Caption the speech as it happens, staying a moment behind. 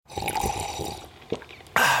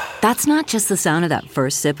That's not just the sound of that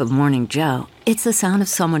first sip of Morning Joe. It's the sound of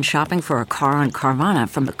someone shopping for a car on Carvana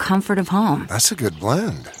from the comfort of home. That's a good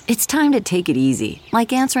blend. It's time to take it easy,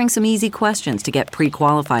 like answering some easy questions to get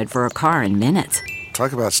pre-qualified for a car in minutes.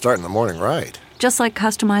 Talk about starting the morning right. Just like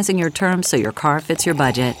customizing your terms so your car fits your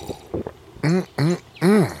budget.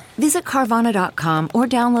 Visit Carvana.com or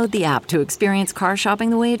download the app to experience car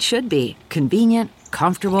shopping the way it should be. Convenient,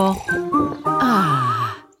 comfortable.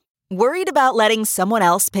 Worried about letting someone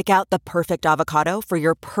else pick out the perfect avocado for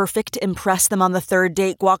your perfect impress them on the third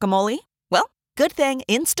date guacamole? Well, good thing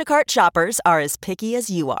Instacart shoppers are as picky as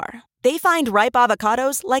you are. They find ripe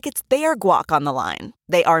avocados like it's their guac on the line.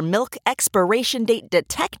 They are milk expiration date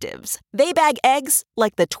detectives. They bag eggs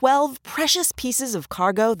like the 12 precious pieces of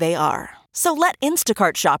cargo they are. So let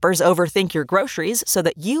Instacart shoppers overthink your groceries so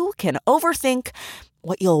that you can overthink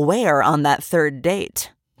what you'll wear on that third date.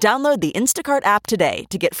 Download the Instacart app today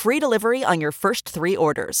to get free delivery on your first 3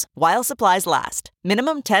 orders, while supplies last.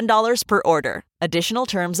 Minimum $10 per order. Additional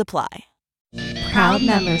terms apply. Proud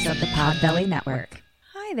members of the Podbelly Network.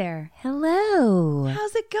 Hi there. Hello.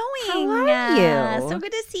 How's it going? How are you? So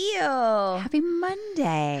good to see you. Happy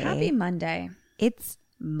Monday. Happy Monday. It's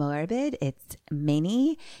morbid. It's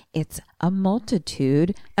many. It's a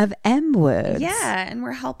multitude of M words. Yeah, and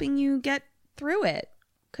we're helping you get through it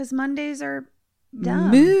because Mondays are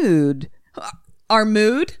dumb. Mood. Our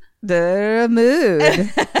mood? The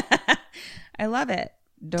mood. I love it.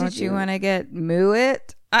 Don't you want to get moo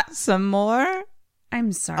it some more?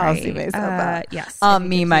 I'm sorry. I'll see myself out. Yes.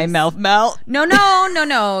 Me, my mouth melt.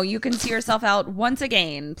 No. You can see yourself out once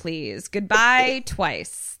again, please. Goodbye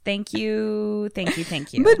twice. Thank you.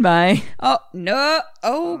 Goodbye. Oh, no.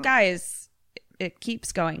 Oh, guys. It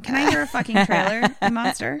keeps going. Can I hear a fucking trailer, you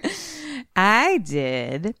monster? I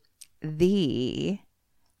did the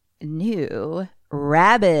new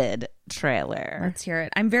Rabid trailer. Let's hear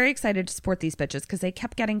it. I'm very excited to support these bitches because they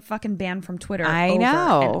kept getting fucking banned from Twitter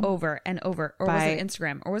over and over. Or was it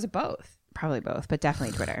Instagram? Or was it both? Probably both, but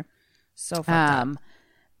definitely Twitter. So fucked up.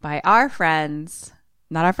 By our friends.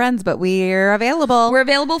 Not our friends, but we're available. We're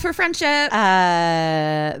available for friendship.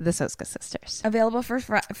 The Soska sisters. Available for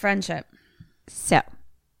friendship. So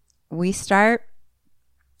we start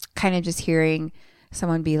kind of just hearing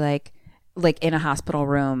someone be like in a hospital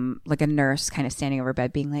room, like a nurse kind of standing over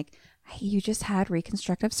bed being like, hey, you just had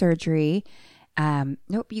reconstructive surgery.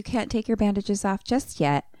 Nope, you can't take your bandages off just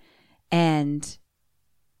yet. And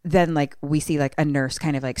then like we see like a nurse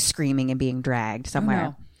kind of like screaming and being dragged somewhere. Oh,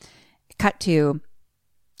 no. Cut to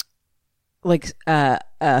like a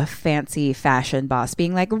fancy fashion boss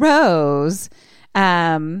being like, Rose,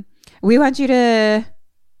 we want you to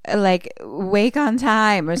like wake on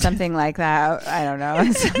time or something like that. I don't know.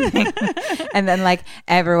 And then like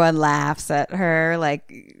everyone laughs at her,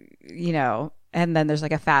 like, you know, and then there's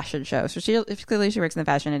like a fashion show. So she clearly works in the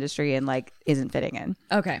fashion industry and like isn't fitting in.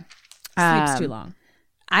 Okay. Sleeps too long.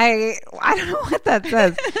 I don't know what that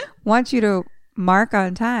says. Want you to mark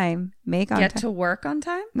on time, make on time. Get to work on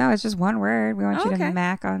time? No, it's just one word. We want you to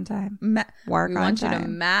mac on time. Work we on want time. you to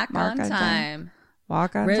mac on time.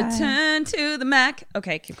 Walk on Return time. to the Mac.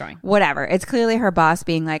 Okay, keep going. Whatever. It's clearly her boss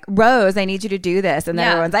being like, Rose, I need you to do this. And then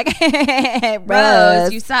everyone's like,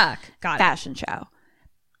 Rose, you suck. Got it. Fashion show.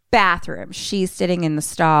 Bathroom. She's sitting in the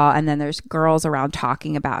stall, and then there's girls around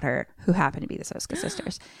talking about her who happen to be the Soska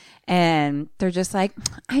sisters. And they're just like,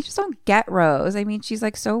 I just don't get Rose. I mean, she's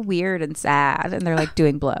like so weird and sad. And they're like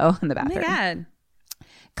doing blow in the bathroom. Oh my God.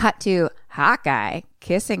 Cut to hot guy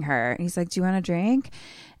kissing her. And he's like, do you want a drink?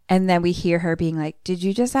 And then we hear her being like, did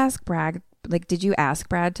you just ask Brad? Like, did you ask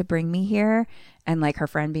Brad to bring me here? And like her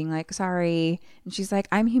friend being like, sorry. And she's like,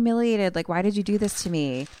 I'm humiliated. Like, why did you do this to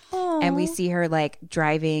me? Aww. And we see her like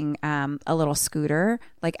driving a little scooter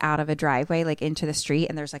like out of a driveway, like into the street.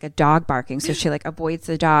 And there's like a dog barking. So she like avoids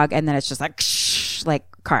the dog. And then it's just like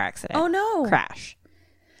car accident. Oh no. Crash.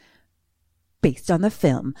 Based on the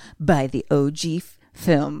film by the OG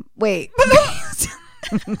film. Wait.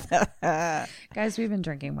 Guys, we've been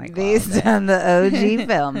drinking White Claw. Based on the OG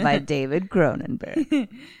film by David Cronenberg.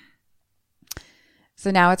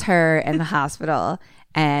 So now it's her in the hospital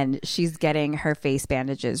and she's getting her face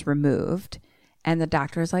bandages removed. And the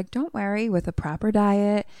doctor is like, don't worry, with a proper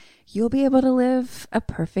diet, you'll be able to live a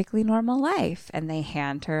perfectly normal life. And they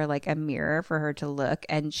hand her like a mirror for her to look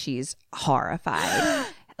and she's horrified.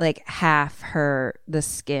 Like half the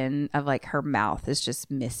skin of like her mouth is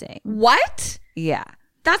just missing. What? Yeah.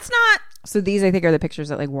 That's not. So these, I think, are the pictures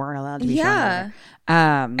that like weren't allowed to be shown.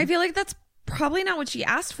 I feel like that's probably not what she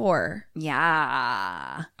asked for.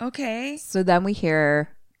 Yeah. Okay. So then we hear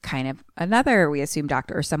kind of another, we assume,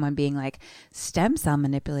 doctor or someone being like, stem cell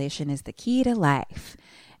manipulation is the key to life.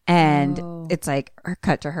 And it's like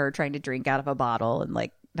cut to her trying to drink out of a bottle and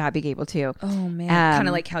like not being able to. Oh man, kind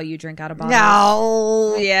of like how you drink out of bottles.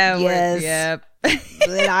 No, yeah, yes, yep.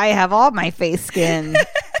 But I have all my face skin.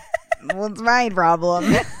 What's my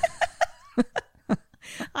problem?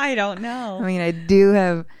 I don't know. I mean, I do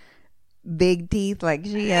have big teeth like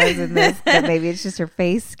she has in this, but maybe it's just her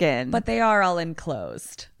face skin. But they are all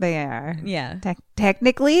enclosed. They are. Yeah.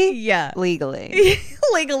 Technically? Yeah. Legally.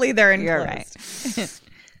 Legally, they're enclosed. You're right.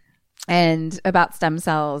 And about stem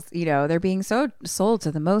cells, you know, they're being sold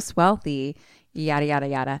to the most wealthy, yada, yada,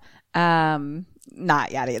 yada.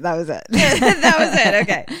 Not yada, that was it. That was it,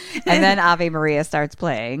 okay. And then Ave Maria starts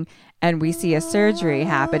playing, and we see a surgery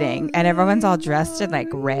happening, and everyone's all dressed in like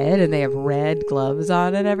red, and they have red gloves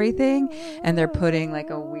on and everything, and they're putting like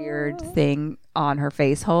a weird thing on her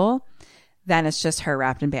face hole. Then it's just her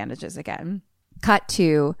wrapped in bandages again. Cut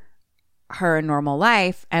to her in normal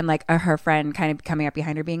life, and like her friend kind of coming up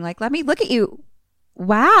behind her being like, let me look at you.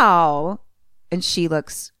 Wow. And she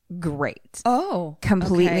looks great. Oh.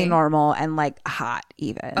 Completely normal and like hot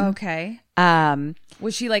even. Okay.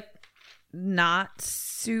 Was she like not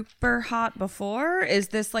super hot before? Is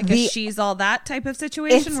this like a she's all that type of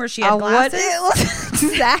situation where she had glasses?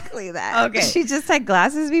 Exactly that. Okay. She just had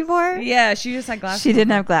glasses before? Yeah, she just had glasses. She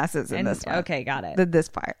didn't have glasses in this one. Okay, got it. This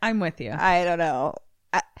part. I'm with you. I don't know.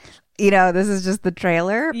 You know, this is just the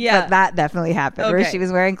trailer. Yeah. But that definitely happened where she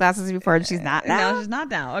was wearing glasses before and she's not now. No, she's not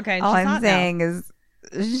now. Okay. All I'm saying is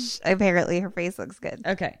apparently her face looks good.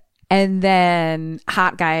 Okay. And then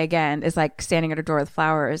hot guy again is like standing at her door with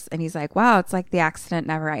flowers, and he's like, wow, it's like the accident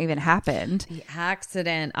never even happened. The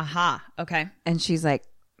accident. Aha. Okay. And she's like,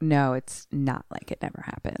 no, it's not like it never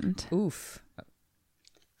happened. Oof.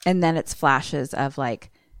 And then it's flashes of like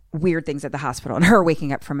weird things at the hospital and her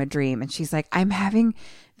waking up from a dream. And she's like, I'm having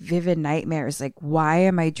vivid nightmares. Like, why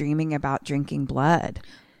am I dreaming about drinking blood?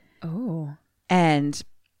 Oh. And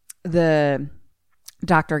the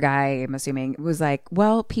doctor guy, I'm assuming, was like,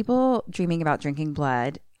 well, people dreaming about drinking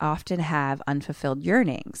blood often have unfulfilled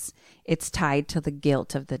yearnings. It's tied to the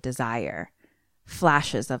guilt of the desire.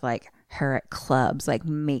 Flashes of like her at clubs, like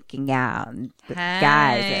making out and with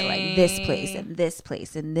guys at like this place and this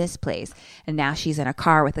place and this place. And now she's in a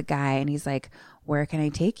car with a guy and he's like, where can I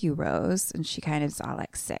take you, Rose? And she kind of is all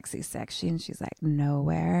like sexy. And she's like,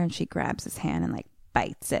 nowhere. And she grabs his hand and like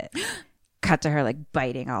bites it. Cut to her like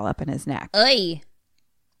biting all up in his neck. Oy.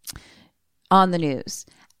 On the news,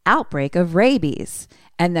 outbreak of rabies.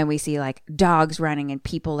 And then we see like dogs running and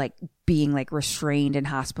people like being like restrained in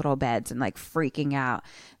hospital beds and like freaking out.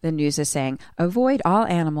 The news is saying, avoid all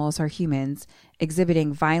animals or humans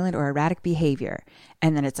exhibiting violent or erratic behavior.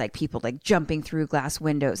 And then it's like people like jumping through glass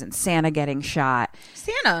windows and Santa getting shot.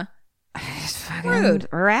 Santa? It's fucking rude.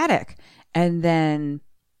 Erratic. And then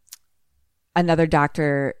another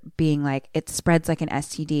doctor being like, it spreads like an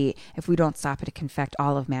STD. If we don't stop it, it can infect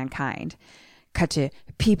all of mankind. Cut to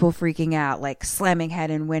people freaking out, like slamming head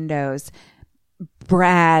in windows.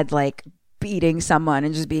 Brad like beating someone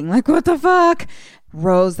and just being like, what the fuck?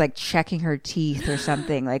 Rose like checking her teeth or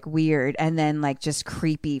something like weird. And then like just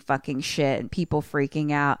creepy fucking shit and people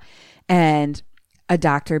freaking out. And a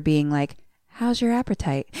doctor being like, how's your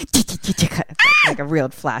appetite? Like a real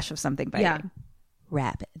flash of something biting. Yeah.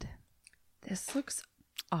 Rapid. This looks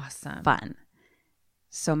awesome. Fun.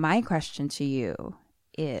 So my question to you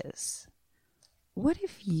is, what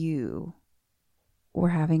if you were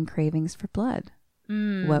having cravings for blood?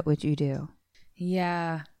 What would you do?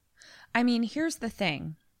 Yeah. I mean, here's the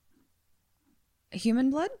thing. Human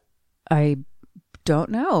blood? I don't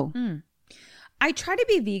know. I try to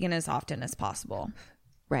be vegan as often as possible.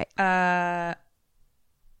 Right. I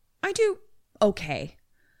do okay.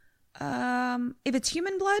 If it's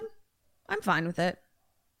human blood, I'm fine with it.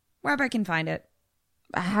 Wherever I can find it.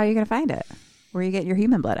 How are you going to find it? Where you get your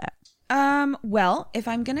human blood at? Well, if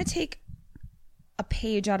I'm going to take a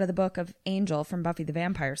page out of the book of Angel from Buffy the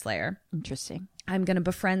Vampire Slayer. Interesting. I'm going to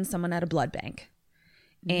befriend someone at a blood bank.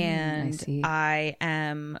 And I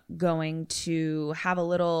am going to have a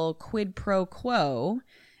little quid pro quo.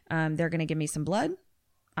 They're going to give me some blood.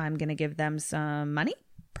 I'm going to give them some money,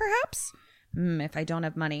 perhaps. If I don't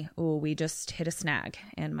have money, we just hit a snag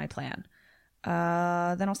in my plan.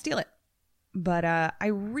 Then I'll steal it. But I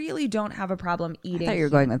really don't have a problem eating. I thought you were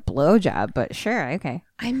going with blowjob, but sure, okay.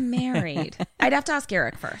 I'm married. I'd have to ask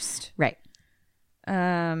Eric first. Right.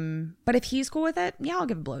 But if he's cool with it, yeah, I'll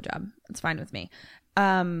give a blowjob. It's fine with me.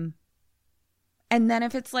 And then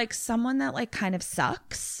if it's like someone that like kind of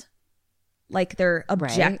sucks, like they're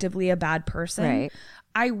objectively a bad person, right.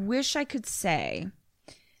 I wish I could say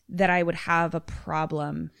that I would have a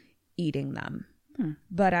problem eating them,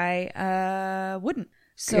 but I wouldn't.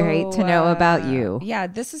 So, great to know about you. Yeah,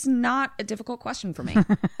 this is not a difficult question for me.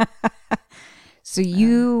 So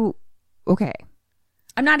you, okay.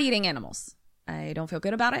 I'm not eating animals. I don't feel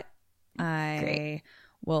good about it. I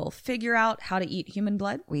will figure out how to eat human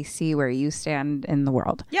blood. We see where you stand in the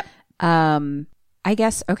world. Yep. I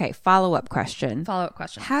guess, okay, follow-up question. Follow-up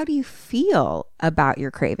question. How do you feel about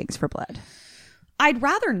your cravings for blood? I'd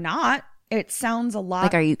rather not. It sounds a lot.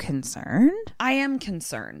 Like, are you concerned? I am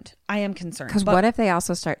concerned. Because what if they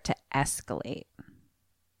also start to escalate?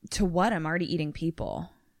 To what? I'm already eating people.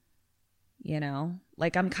 You know?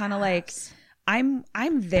 Like, I'm kind of like, I'm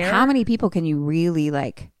there. How many people can you really,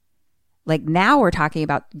 like now we're talking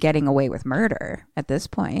about getting away with murder at this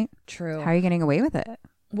point. True. How are you getting away with it?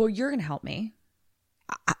 Well, you're going to help me.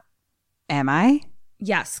 Am I?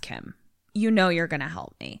 Yes, Kim. You know you're going to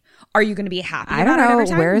help me. Are you going to be happy I about don't it know. every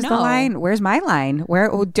time? Where's No. the line? Where's my line? Where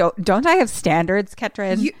don't I have standards,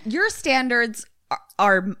 Ketrin? Your standards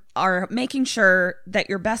are making sure that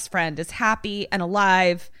your best friend is happy and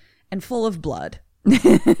alive and full of blood. We're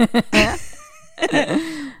going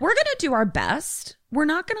to do our best. We're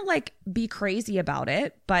not going to like be crazy about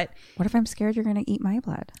it, but What if I'm scared you're going to eat my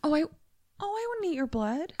blood? I wouldn't eat your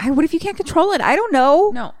blood. What if you can't control it? I don't know.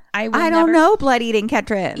 No, I don't know blood eating,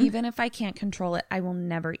 Ketrin. Even if I can't control it, I will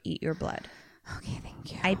never eat your blood. Okay,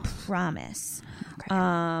 thank you. I promise. Okay.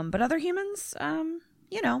 But other humans,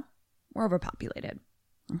 you know, we're overpopulated.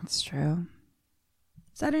 That's true.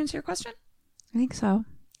 Does that answer your question? I think so.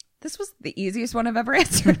 This was the easiest one I've ever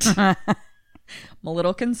answered. I'm a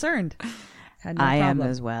little concerned. Had no I am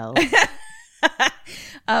problem. as well.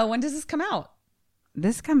 When does this come out?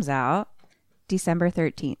 This comes out December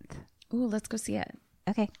 13th. Ooh, let's go see it.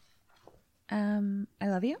 Okay. I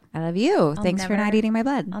love you. I love you. Thanks for not eating my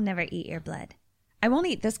blood. I'll never eat your blood. I won't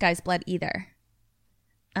eat this guy's blood either.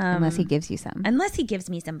 Unless he gives you some. Unless he gives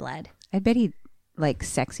me some blood. I bet he'd like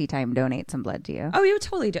sexy time donate some blood to you. Oh, he would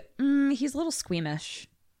totally do. He's a little squeamish.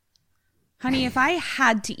 Honey, if I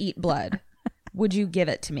had to eat blood, would you give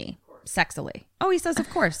it to me? Sexily. Oh, he says, of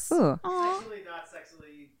course. Ooh. Sexually, not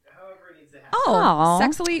sexually, however it needs to happen. Oh, Aw,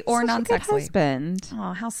 sexily or such a good non-sexually. husband.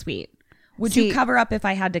 Oh, how sweet. Would See- you cover up if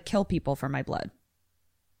I had to kill people for my blood?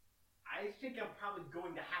 I think I'm probably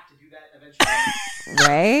going to have to do that eventually.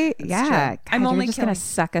 Right? That's yeah. true. God, I'm you're only just going killing- to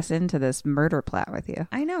suck us into this murder plot with you.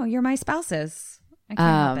 I know. You're my spouses. I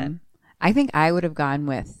can't help it. I think I would have gone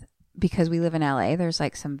with, because we live in LA, there's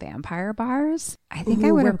like some vampire bars. I think I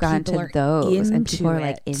Ooh, would where have gone people to are those and people into are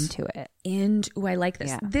like it. into it. And I like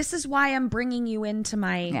this. Yeah. This is why I'm bringing you into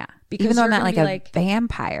my Yeah. Because even though I'm you're not gonna like be a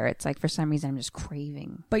vampire, it's like for some reason I'm just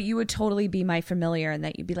craving. but you would totally be my familiar, and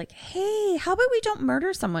that you'd be like, "Hey, how about we don't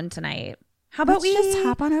murder someone tonight? How about Let's just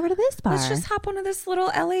hop on over to this bar. Let's just hop onto this little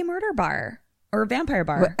LA murder bar or vampire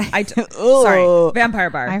bar. Ugh. Sorry, vampire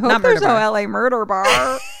bar. I hope not there's murder no bar. LA murder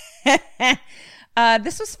bar.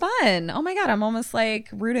 This was fun. Oh my god, I'm almost like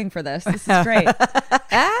rooting for this. This is great. He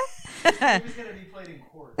was going to be played in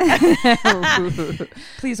court.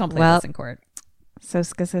 Please don't play Well- this in court.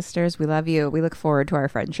 Soska sisters, we love you. We look forward to our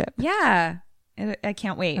friendship. Yeah, I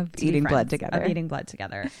can't wait Of to be eating blood friends. together. Of eating blood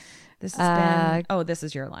together. This has been. Oh, this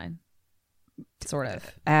is your line. Sort of.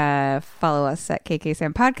 Follow us at KK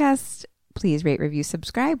Sam Podcast. Please rate, review,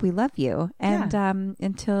 subscribe. We love you. And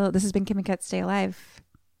until this has been Kim and Kat Stay Alive.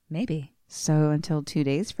 Maybe. So until 2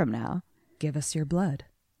 days from now. Give us your blood.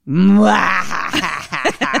 And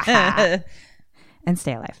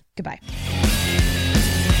stay alive. Goodbye.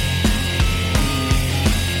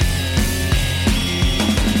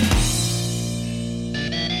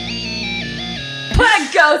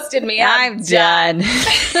 Ghosted me. I'm done.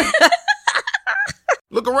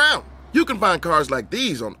 Look around. You can find cars like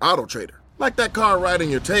these on AutoTrader, like that car right in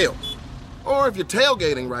your tail. Or if you're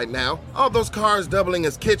tailgating right now, all those cars doubling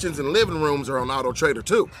as kitchens and living rooms are on AutoTrader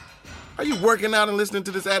too. Are you working out and listening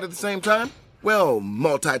to this ad at the same time? Well,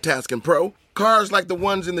 multitasking pro, cars like the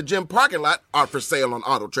ones in the gym parking lot are for sale on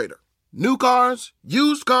AutoTrader. New cars,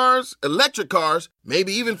 used cars, electric cars,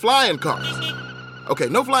 maybe even flying cars. Okay,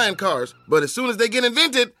 no flying cars, but as soon as they get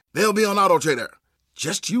invented, they'll be on AutoTrader.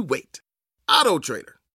 Just you wait. AutoTrader.